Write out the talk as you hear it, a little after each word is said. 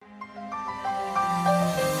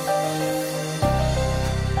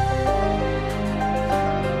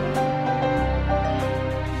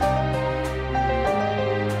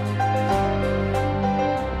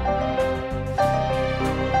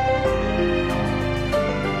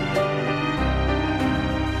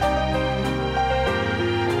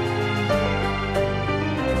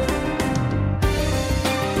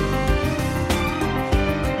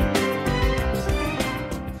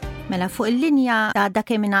fuq il-linja għadda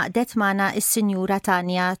kemm ingħaqdet magħna is-Sinjura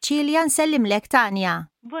Tania Cilia. Nsellimlek Tania.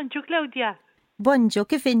 Bonġu Claudia. Bonġu,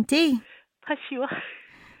 kif inti? Ħaxju.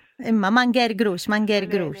 Imma ma ngergrux.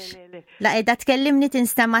 La qiegħda tkellimni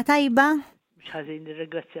tinstema' tajba? Mhux ħażin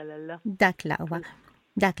nirringrazzja l-Alla. Dak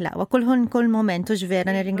laqwa. Kull moment u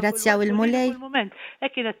ġvera nirringrazzjaw il-mulej. Kull moment.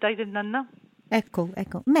 Hekk kienet tgħid in-nanna. Ekku.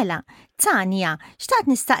 Mela, Tania, x'tat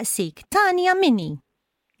nistaqsik? Tania minni?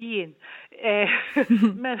 Jien.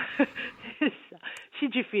 Mela,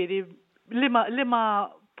 xiġifieri liema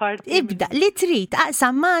parti. Ibda, li trid,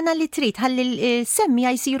 aqsam magħna li trid, ħalli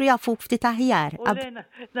l-semmija jsiru jafuk ftit aħjar.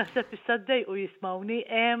 Naħseb issa ddejqu jismawni.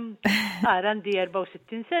 Ara għandi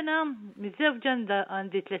 64 sena, miżewġa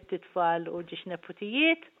għandi 3 tfal u ġiex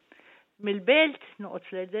neputijiet, mill-belt, noqgħod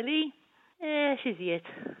fl-Erdeli, xiżjed.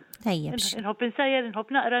 Tajjeb. Inħobb insajjer, inħobb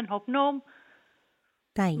naqra, inħobb nom.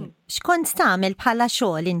 Tajjeb. X'kont tagħmel bħala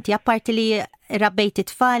xogħol inti apparti li rabbejt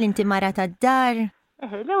it-tfal inti mara tad-dar?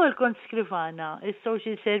 L-ewwel kont skrivana,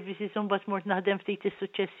 is-social services u mbagħad mort naħdem ftit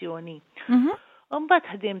is-suċċessjoni. Mbagħad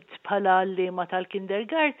ħdimt bħala l-liema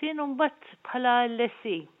tal-kindergarten u mbagħad bħala l-SC.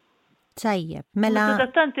 Tajjeb, mela.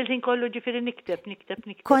 Tant il-ħin kollu ġifieri nikteb.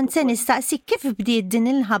 Kont se nistaqsik kif bdiet din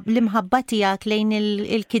l-imħabba tiegħek lejn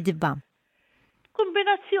il-kidba?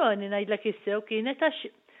 Kombinazzjoni ngħidlek issew kienet għax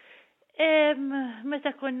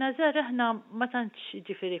meta konna żgħar aħna ma tantx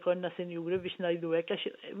ġifieri konna sinjuri biex ngħidu hekk għax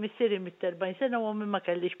missieri mit-40 sena u ma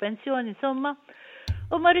kellix pensjoni insomma.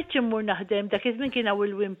 U ma rridx immur naħdem dak iż-żmien kien hawn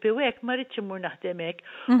il-wimpi hekk ma rridx immur naħdem hekk.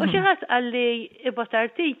 U xi ħadd qal li ibgħat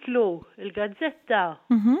artiklu il-gazzetta.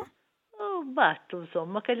 U battu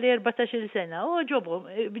insomma kelli 14-il sena u ġobhom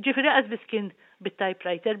ġifieri qasbis kien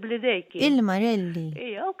bit-typewriter bl-idejki. Il-Marelli.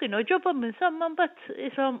 Ija, u kienu ġobhom insomma mbagħad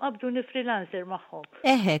ishom qabduni freelancer magħhom.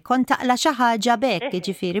 Kont taqla xi ħaġa bekk,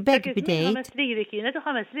 ġifieri bekk bdejt. 5 liri kienet u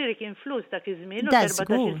 5 liri kien flus dak iż-żmien u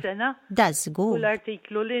 14-il sena. Da żgur. U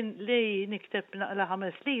l-artiklu li nikteb naqla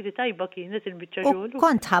 5 liri tajba kienet il-biċċa xogħol. U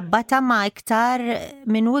kont ħabbata ma' iktar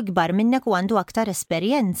minn ikbar minnek u għandu aktar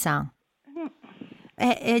esperjenza.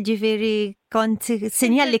 Ġifieri kont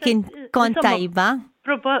sinjal li kont tajba.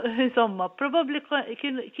 Insomma, probabbli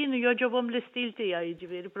kienu joġobhom l-istil tiegħi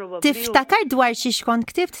ġifieri probabbli. Tiftakar dwar xiex kont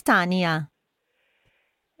ktibt Tania?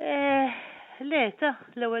 Le,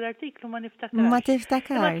 l-ewwel artiklu ma niftakarx. Ma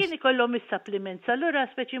tiftakarx. Ma kien ikollhom is-supplements, allura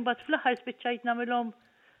speċi mbagħad fl-aħħar spiċċajt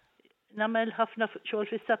nagħmel ħafna xogħol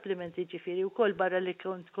fis-supplements ġifieri wkoll barra li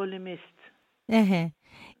kont kollimist.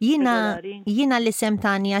 Jina l-isem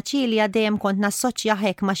Tania Cilia dejjem kont nassoċja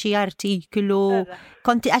hekk ma' xi artiklu.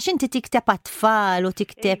 Konti għax inti tikteb għat-tfal u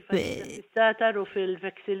tikteb. Satar u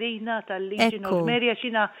fil-veksilina tal-Legion of Marija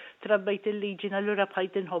xina trabbejt il-Legion allura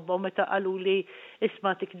bħajt inħobba meta qaluli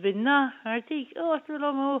isma' tiktbilna artiklu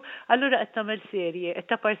allura qed tagħmel serje qed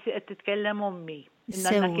taparsi qed titkellem ommi.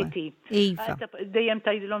 Dejjem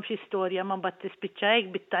tgħidilhom xi storja ma mbagħad tispiċċa hekk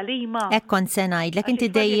bit-talima. Hekk kont se ngħidlek inti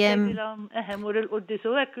dejjem. Mur il-quddis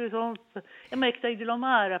u hekk imma jekk tgħidilhom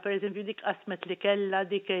ara pereżempju dik qasmet li kellha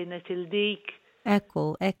dik kienet il-dik.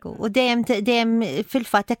 Ekku. U dejjem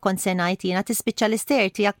fil-fatt hekk kont se ngħid jiena tispiċċa l-ister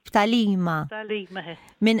tiegħek b'talima. Talima.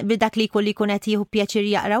 Minn bidak li jkun qed jieħu pjaċir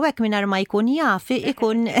jaqraw hekk mingħajr ma jkun jaf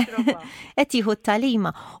ikun qed jieħu t-talima.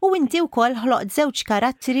 U inti wkoll ħloqt żewġ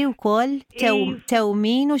karattri wkoll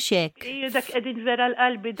tewmin u xek. Dak qegħdin vera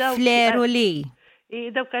l-qalbi daw. Fleru li.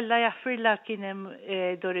 Daw kellha jaħfirla kien hemm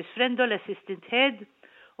Doris Frendo l-assistant head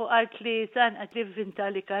u qalt li vinta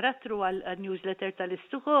li karattru għal-newsletter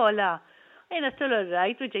tal-istukola. Jena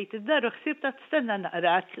t-tolorrajt u ġejt id-dar u xsib ta' t-stenna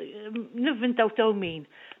naqrat, nivvintaw tawmin.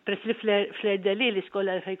 Press li fl-Erdeli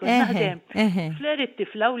l-iskola li fejkun naħdem. Fler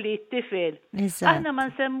it-tifla u li it-tifel. Aħna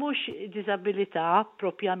ma nsemmux disabilità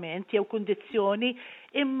propjament, jew kondizjoni,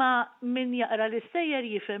 imma min jaqra l-istejjer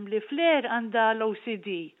jifhem li fler għanda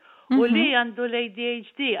l-OCD u li għandu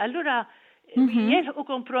l-ADHD. Allura, jelħu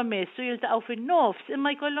kompromess u jiltaqgħu fin-nofs,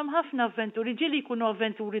 imma jkollhom ħafna avventuri, ġieli jkunu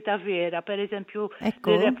avventuri ta' vera, pereżempju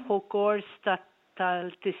li rebħu kors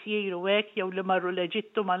tal-tisjir u hekk, jew li marru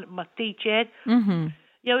l-Eġittu mat-teacher.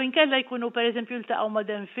 Jew inkella jkunu pereżempju jiltaqgħu ma'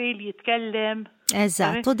 denfil jitkellem.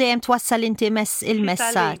 Eżatt, u dejjem twassal inti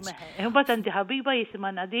il-messaġġ. Imbagħad għandi ħabiba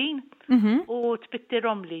jisimha Nadin u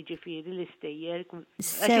tpittirhom li ġifieri l-istejjer.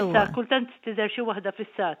 Sewwa. Kultant tidher xi waħda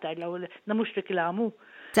fis-satar mhux riklamu.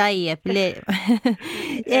 Tajjeb, le.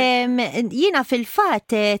 Jina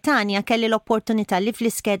fil-fat, Tania, kelli l-opportunità li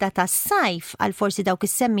fl-iskeda ta' sajf għal forsi dawk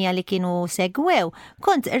is-semmija li kienu segwew,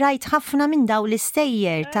 kont rajt ħafna minn daw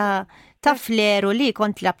l-istejjer ta' fleru li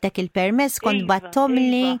kont labtek il-permess, kont battom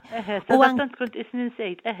li. U kont isnin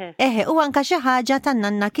sejt, u anka xi ħaġa ta'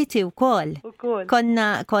 nanna kiti wkoll.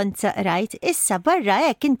 Kont rajt, issa barra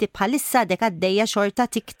hekk inti bħalissa dek għaddejja xorta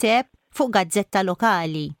tikteb fuq gazzetta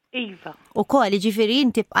lokali. Iva. U kol, ġifiri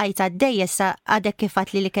inti bqajt għaddej issa għadek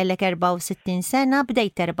kifat li kellek 64 sena,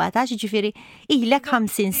 bdejt 14, ġifiri ilek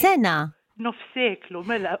 50 sena. Nof seklu,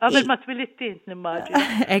 mela, qabel ma twilittint nimmaġina.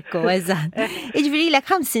 Ekku, eżatt. Ġifiri ilek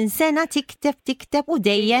 50 sena tikteb u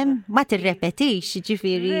dejjem ma tirrepetix,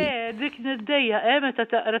 ġifiri. Le, dik niddejja, meta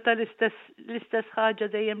taqra tal-istess ħaġa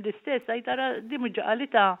dejjem l-istess, għajtara di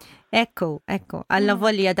muġaqalita. Ekku, għalla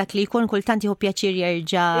volja dak li jkun kultant jħu pjaċir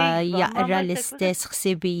jerġa jaqra l-istess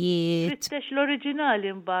ħsibijiet. Fittex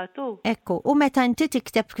l-oriġinali mbagħad. Ekku, u meta inti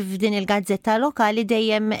tikteb f'din il-gazzetta lokali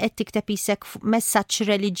dejjem qed tikteb isek messaġġ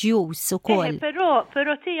reliġjuż ukoll.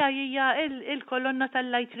 Però tija hija il-kolonna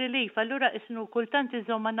tal-light relief, allura isnu kultant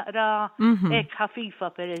iżomma naqra hekk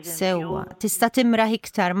ħafifa pereżempju. Sewwa, tista' timraħ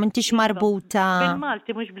iktar, m'intix marbuta.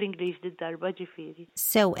 Bil-Malti mhux bl-Ingliż darba ġifieri.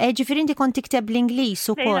 Sew, ġifieri inti kont tikteb bl-Ingliż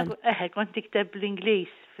ukoll. Kont tikteb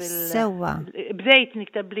bl-Ingliż Sewwa. Bdejt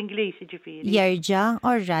nikteb bl-Ingliż ġifieri. Jerġa',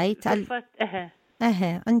 all right.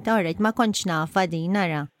 Int all right, ma kontx nafa din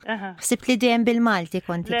nara. Ħsibt li dejjem bil-Malti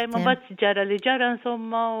kont tikteb. Le, ma badx ġara li ġara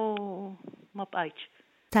insomma u ma bqajtx.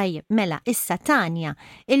 Tajjeb, mela, issa Tania,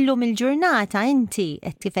 illum il-ġurnata inti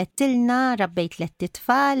qed tifettilna rabbejt let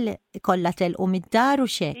tfal, kollha telqu mid-dar u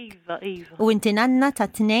xek. Iva. U inti nanna ta'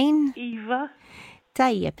 2? Iva.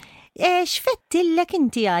 Tajjeb, x'fettillek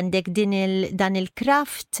inti għandek dan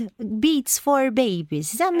il-craft Beats for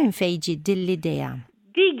Babies, da minn fejn ġiet din l-idea?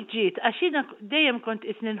 Dik ġiet, għax jiena dejjem kont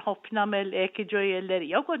isni nħobb nagħmel hekk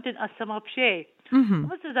ġojellerija u kont inqassamha b'xejn.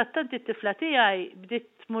 Basta dattant it-tifla tiegħi bdiet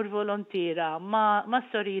tmur volontira ma'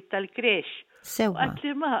 storijiet tal-kresh. Sewwa.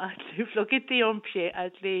 Għatli flok ittihom b'xejn,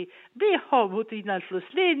 għatli biħom u tina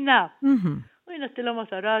l-flus lilna. U jiena tilla ma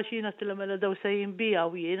tarax, jiena tilla mela daw se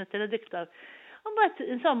jinbijaw jiena tilla diktar. Mbagħad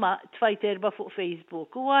insomma tfajt erba' fuq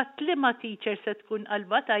Facebook u għat li ma teacher se tkun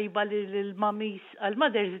qalba tajba lil-mamis għal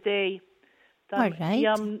Mother's Day.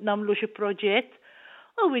 Jam namlu xi proġett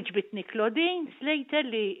u iġbitni Claudine Slater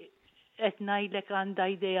li qed ngħidlek għandha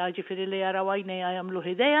idea ġifieri li jaraw għajnejha jagħmlu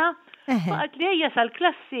idea. Għat li ejja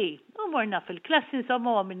sal-klassi u morna fil-klassi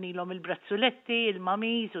insomma għamilnilhom il-brazzuletti,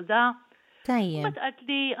 il-mamis u da. Tajjeb. Mbagħad għat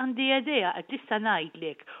li għandi idea qed issa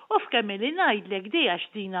ngħidlek. U f'kemm li ngħidlek dejja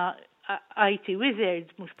x'dina IT Wizard,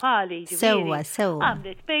 mux pali, ġifiri. Sewwa.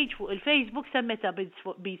 Għamlet page fuq il-Facebook semmeta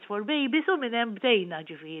Beats for Babies u minnem bdejna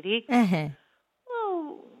ġifiri.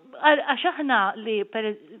 Għax aħna li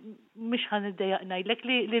mux ħan id-dejaqna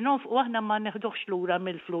li nonf u aħna ma neħduħx l-ura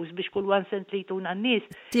mill-flus biex kull 1 cent li tuna n-nis.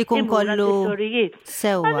 Tikun kollu.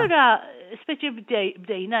 Sewwa. Allora, speċi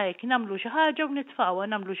bdejna jek namlu xaħġa u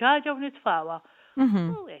nitfawa.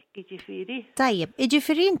 U hekk ġifieri. Tajjeb,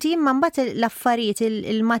 ġifieri inti imma mbagħad l-affarijiet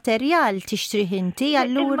il-materjal tixtrih inti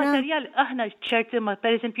allura. Il-materjal aħna ċerti ma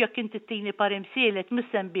pereżempju jekk inti tini paremsielet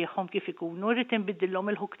missem bihom kif ikunu, rrid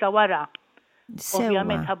inbiddilhom il-ħuk ta' wara.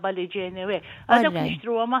 Ovvjament ħabba li ġeni u għadak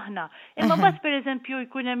nixtruhom aħna. Imma mbagħad pereżempju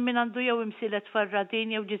jkun hemm min għandu jew imsielet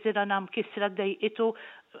farradin jew ġiżira nam kisra dejqitu.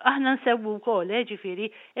 Aħna nsewwu wkoll, ġifieri,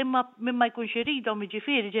 imma minn ma jkunx iridhom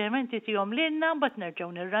ġifieri ġeneralment tihom lilna mbagħad nerġgħu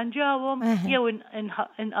nirranġawhom jew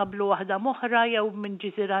inqablu waħda moħra jew minn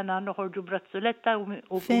ġiżirana noħorġu brazzuletta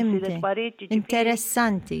u fimsilet parid.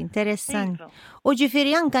 Interessanti. U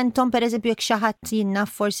ġifieri anke intom pereżempju jekk xi ħadd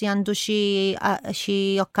jinnaf forsi għandu xi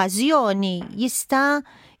okkażjoni jista'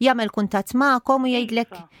 jagħmel kuntatt magħkom u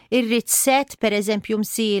jgħidlek irrid set pereżempju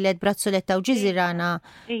msielet brazzoletta u ġiżirana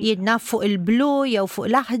jinnaf fuq il-blu jew fuq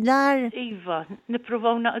l-aħdar. Iva,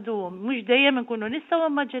 nippruvaw naqduhom. Mhux dejjem inkunu nistgħu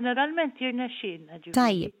imma ġeneralment jirnexxielna.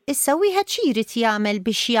 Tajjeb, issa wieħed x'jrid jagħmel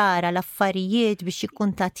biex jara l-affarijiet biex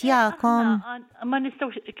jikkuntattjakom. Ma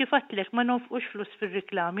nistgħux kif għadtlek ma nonfqux flus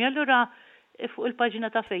fir-riklami, allura fuq il-paġina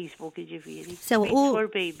ta' Facebook ġifieri. Beats for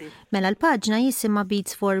Babies. Mela l-paġna jisimha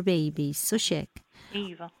Beats for Babies, u xek.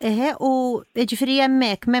 Iva. U ġifieri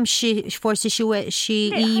hemmhekk m'hemmx forsi xi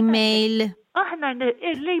email. Aħna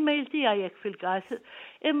l-email tiegħi jekk fil-każ,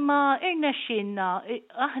 imma irnexxinna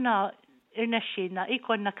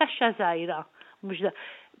ikonna kaxxa żgħira mhux da.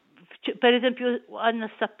 Per eżempju, għanna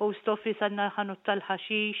s-post office, għanna ħanut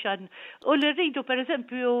tal-ħaxix, u li rridu, per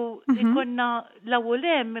eżempju, ikonna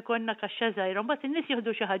l-awulem, ikonna kaxxa zaħira, mbagħad in-nies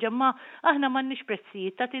jieħdu xi ħaġa, ma aħna m'għandniex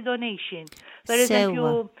prezzijiet, tagħti donation. Per eżempju,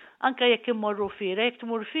 anke jekk immorru fira, jekk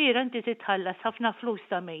tmur fira, inti titħallas ħafna flus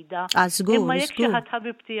ta' mejda. Imma jekk xi ħadd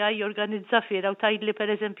ħabib tiegħi jorganizza fira u tgħidli per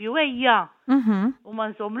eżempju ejja, U ma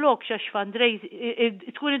nżomlok xax fundraise,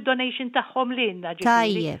 tkun id-donation tagħhom lilna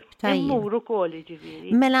ġifieri. Tajjeb. Immuru wkoll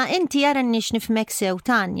ġifieri. Mela inti jara nix nifmek sew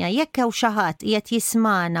Tanja, jekk hawn xi ħadd qiegħed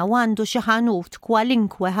jismana u għandu xi ħanut,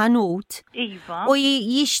 kwalinkwe ħanut, Iva. u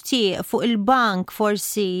jixtieq fuq il-bank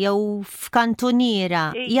forsi jew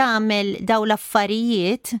f'kantuniera jagħmel daw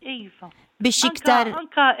l-affarijiet Iva. biex iktar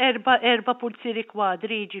Anka erba pulziri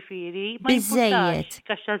kwadri ġifieri. Biżżejjed.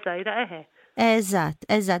 Kaxxa żgħira eħe. Eżatt.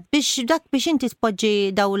 Biex inti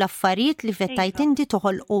tpoġġi daw l-affarijiet li fettajt inti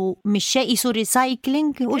toħolqu mix-xejn isu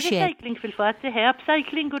recycling u xejn. Recycling fil-fatt,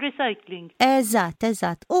 upcycling u recycling.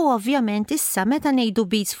 Eżatt. U ovvjament issa meta ngħidu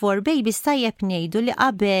Beats for Babies tajjeb ngħidu li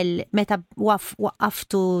qabel meta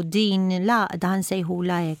waqaftu din laqda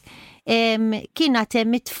nsejħula hekk. Kienet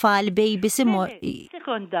hemm it-tfal babies imur.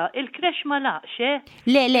 Sekonda, il-kresh ma laqx,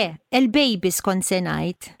 Le, il-babies kont se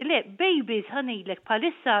ngħid. Le, babies ħanejlek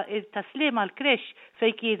bħalissa il-taslima l-kresh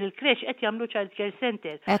fej kien il-kresh qed jagħmlu child care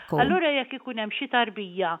center. Ekku. Allura jekk ikun hemm xi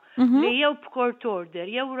tarbija li jew b'court order,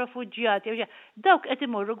 jew refuġjati, dawk qed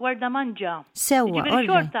imorru gwarda manġa. Sewwa, Ġifieri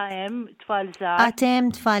xorta hemm tfal żgħar.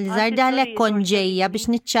 Għatem tfal żgħar dalek konġejja biex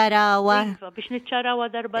niċċarawha. Biex niċċarawha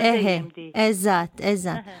darba dejjem di. Eżatt.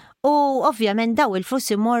 U ovvjament daw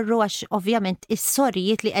il-flus imorru għax ovvjament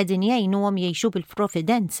is-sorijiet li qegħdin jgħinuhom jgħixu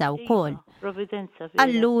bil-providenza wkoll. Providenza.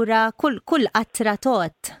 Allura kull qatra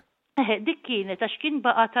tot. Dik kienet għax kien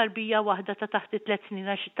baqa' tarbija waħda ta' taħt 3 snin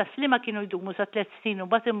għax taslima kienu jdumu sa 3 snin u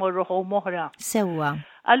bat imorru home oħra. Sewwa.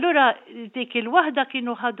 Allura dik il-waħda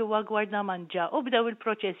kienu ħaduha gwarda manġa u bdew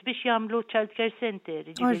il-proċess biex jagħmlu child care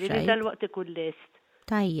center. Ġifieri dal-waqt ikun lest.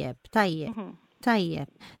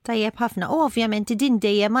 Tajjeb ħafna. U ovvjament din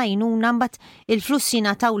dejjem għajnuna mbagħad il-flus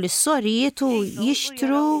jingħataw lis-sorijiet u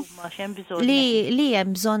jixtru li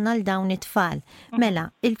hemm bżonn għal dawn it-tfal. Mela,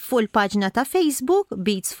 fuq il-paġna ta' Facebook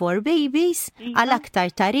Beats for Babies għal aktar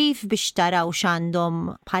tarif biex taraw x'għandhom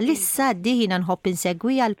bħalissa diħina nħobb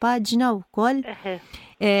insegwija l-paġna wkoll.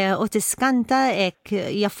 U tiskanta hekk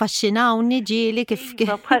jaffaxxinawni ġieli kif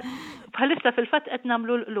bħalissa fil-fatt qed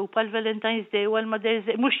nagħmlu l-lup għal Valentine's Day u għal Mother's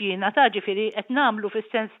Day mhux jiena ta' ġifieri qed nagħmlu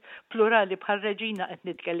fis-sens plurali bħal Reġina qed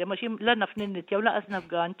nitkellem għax la naf ninnitja u laqas naf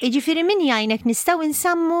ganċ. Jiġifieri min jgħinek nistgħu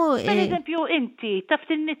nsammu. Pereżempju inti taf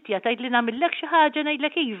tinnitja tgħid li nagħmillek xi ħaġa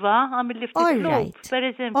ngħidlek iva għamilli ftit lup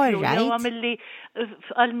pereżempju jew għamilli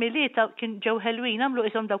għal-milieta kien ġew ħelwin għamlu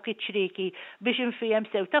ishom dawk iċ-ċrieki biex infihem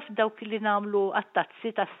sew taf dawk li nagħmlu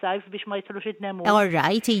attazzi tas-sajf biex ma jitlux id-nemu. All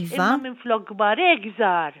right, iva. Imma minn flok kbar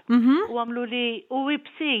żgħar. U għamlu li u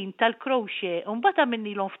wibsin tal-crochet, un bata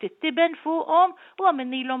minnilom ftit tiben fuqom u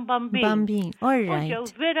għamennilom bambin. All right.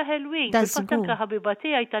 Uġew vera ħelwin, fil-fattanka ħabiba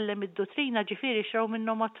tiegħi tal-lem id-dotrina ġifiri xraw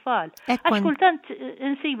minnom għatfall. Għax kultant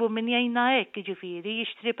insibu minn jajna hekk ġifiri,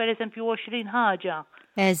 jixtri per eżempju 20 ħaġa.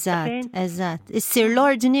 Eżatt. Issir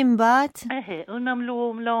Lord nimbat. U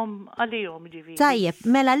namlu l-om għalihom ġifiri. Tajjeb,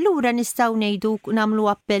 mela allura nistgħu ngħidu namlu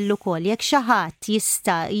appellu kol, jekk xi ħadd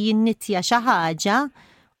jista' jinnitja xi ħaġa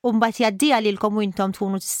u mbagħad jaddija lilkom u intom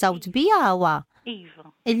tkunu tistgħu tbijawha. Iva.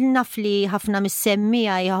 Il-naf li ħafna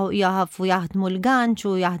mis-semmija jaħafu jaħdmu l-ganċ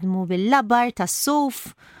u jaħdmu bil-labar tas-suf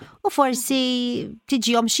u forsi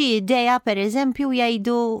tiġihom xi idea pereżempju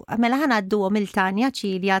jgħidu mela ħanadduhom il-Tania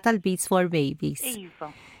Cilia tal-Beats for Babies. Iva.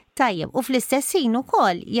 Tajjeb, u fl-istess ħin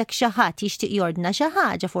ukoll jekk xi ħadd jixtieq jordna xi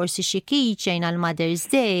ħaġa forsi xi keychain għal Mother's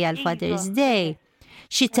Day, għal Father's Day.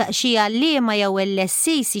 Xi għalliema jew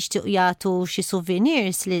LSCs jixtiequ jagħtu xi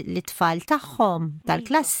souvenirs li tfal tagħhom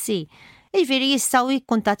tal-klassi. Jiġifieri jistgħu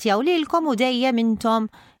jikkuntattjaw lilkom u dejjem intom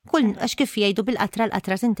kull għax kif jgħidu bil-qatra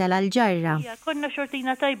l-qatra tintela l-ġarra. Konna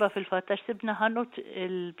xortina tajba fil-fatt għax sibna ħanut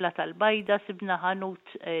il-bla tal-bajda, sibna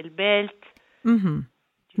ħanut il-belt.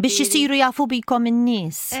 Biex jisiru jafu bikom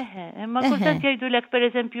in-nies. Ma kultant jgħidulek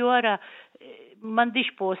pereżempju wara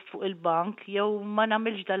m'għandix post fuq il-bank jew ma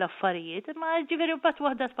nagħmilx dal-affarijiet, ma ġifieri mbagħad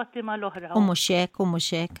waħda tpatti mal-oħra. U mhux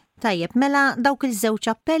hekk. Tajjeb, mela dawk il-żewġ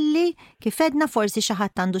appelli kif edna forsi xi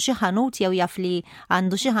ħadd għandu xi ħanut jew jaf li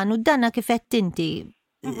għandu xi ħanut danna kif qed inti.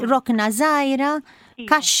 Rokna żgħira,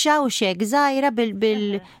 kaxxa u xek żgħira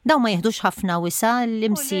daw ma jeħdux ħafna wisa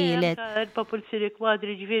l-imsielet. Il-popolziri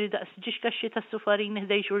kwadri ġifieri daqs ġiex kaxxi tas-sufarin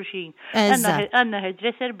ħdej xulxin. Għandna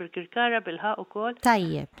hairdresser bil-kirkara bil-ħaq ukoll.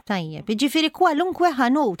 Tajjeb. Ġifieri kwalunkwe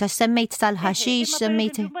ħanut għax semmejt tal-ħaxix,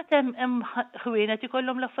 semmejt. Hemm ħwienet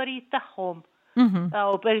ikollhom l-affarijiet tagħhom.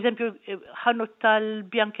 U per eżempju ħanut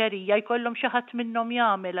tal-bjankerija jkollhom xi ħadd minnhom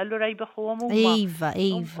jagħmel, allura jbeħħuhom huma. Iva.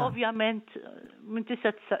 Ovvjament min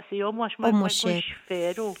tista' tistaqsihom għax ma jkunx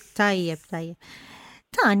veru. Tajjeb.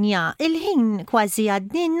 Tanja, il-ħin kważi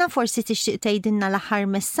għaddinna, forsi tixtieq tgħidilna l-aħħar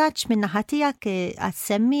messaġġ min-naħa tiegħek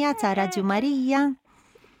għas-semmija ta' Radju Marija.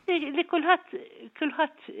 li kulħadd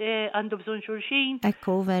għandu bżonn xulxin.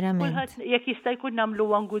 Ekku, verament. Kulħadd jekk jista' jkun nagħmlu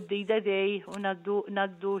one good deed a day u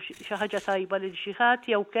naddu xi ħaġa tajba lil xi ħadd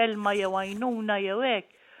jew kelma jew għajnuna jew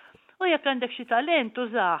hekk. U jekk għandek xi talent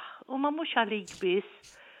użah u ma mhux għalik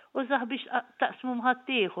biss, użah biex taqsmu mħadd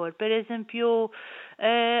ieħor. Pereżempju,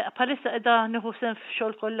 bħalissa qiegħda nieħu sehem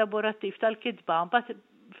f'xogħol kollaborattiv tal-kitba,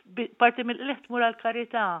 parti mill-qliħ tmur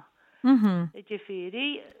għall-karità. Ġifieri,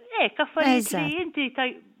 affarijiet li inti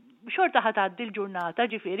xorta ħatgħaddi l-ġurnata,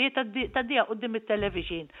 ġifieri taddija quddiem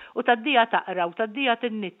it-television u taddija taqra u taddija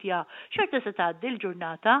tinnitja. Xorta se tgħaddi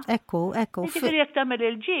l-ġurnata. Ekku. Ġifieri jekk tagħmel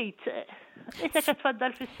il-ġid, issa qed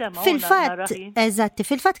tfaddal fis-sema. Fil-fatt, eżatti,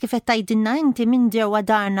 fil-fatt kif qed tgħidilna inti minn ġewwa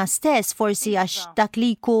darna stess forsi għax dak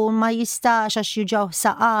li jkun ma jistax għax jiġaw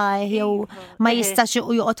saqaj jew ma jistax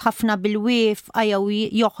joqgħod ħafna bil-wifqa jew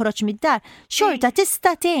joħroġ mid-dar, xorta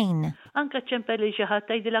tista' tgħin. Anka ċempel li xi ħadd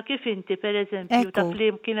tgħidilha kif inti pereżempju taf li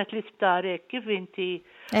kienet l-isptarek, kif inti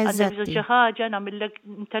għandek bżonn xi ħaġa nagħmellek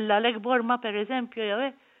ntellalek borma pereżempju jew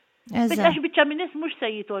hekk. Għax biċċa minn nies mhux se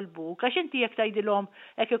jitolbuk, għax inti jekk tgħidilhom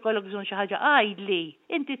hekk ikollok bżonn xi ħaġa għajdli,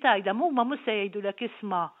 inti tgħidha huma mhux se jgħidulek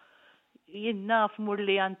isma' jien naf mur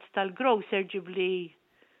li għand tal-grocer ġib li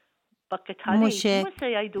pakket ħalib, mhux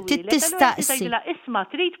se jgħidulek. Tistaqsi. Tgħidilha isma'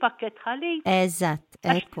 trid pakket ħalib. Eżatt,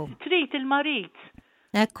 ekku. Trid il-marit.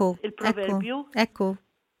 Ekku. Il-proverbju. Ekku.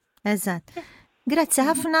 Eżatt. Grazzi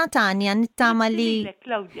ħafna Tania, nittama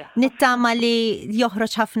li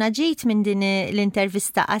joħroġ ħafna ġid minn din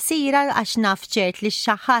l-intervista qasira għax naf ċert li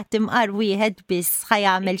x-xaħat imqar wieħed biss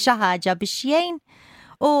ħajamel xi ħaġa biex jgħin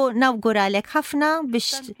u nawguralek ħafna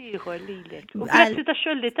biex. U grazzi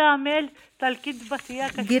tax-xogħol li tagħmel tal-kitba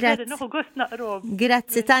tiegħek għax nieħu gost naqrom.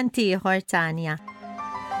 Grazzi tant ieħor Tania.